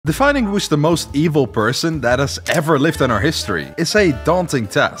Defining who's the most evil person that has ever lived in our history is a daunting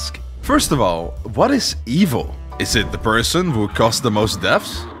task. First of all, what is evil? Is it the person who caused the most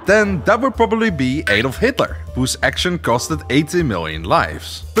deaths? Then that would probably be Adolf Hitler, whose action costed 80 million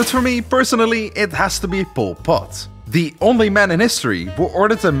lives. But for me personally, it has to be Pol Pot, the only man in history who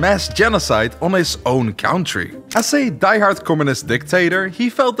ordered a mass genocide on his own country. As a diehard communist dictator, he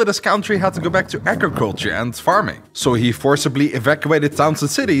felt that his country had to go back to agriculture and farming. So he forcibly evacuated towns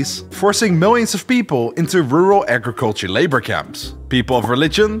and cities, forcing millions of people into rural agriculture labor camps. People of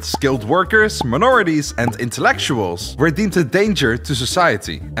religion, skilled workers, minorities, and intellectuals were deemed a danger to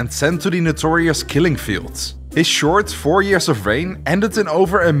society and sent to the notorious killing fields. His short 4 years of reign ended in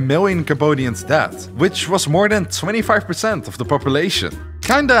over 1 million Cambodians dead, which was more than 25% of the population.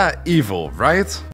 Kinda evil, right?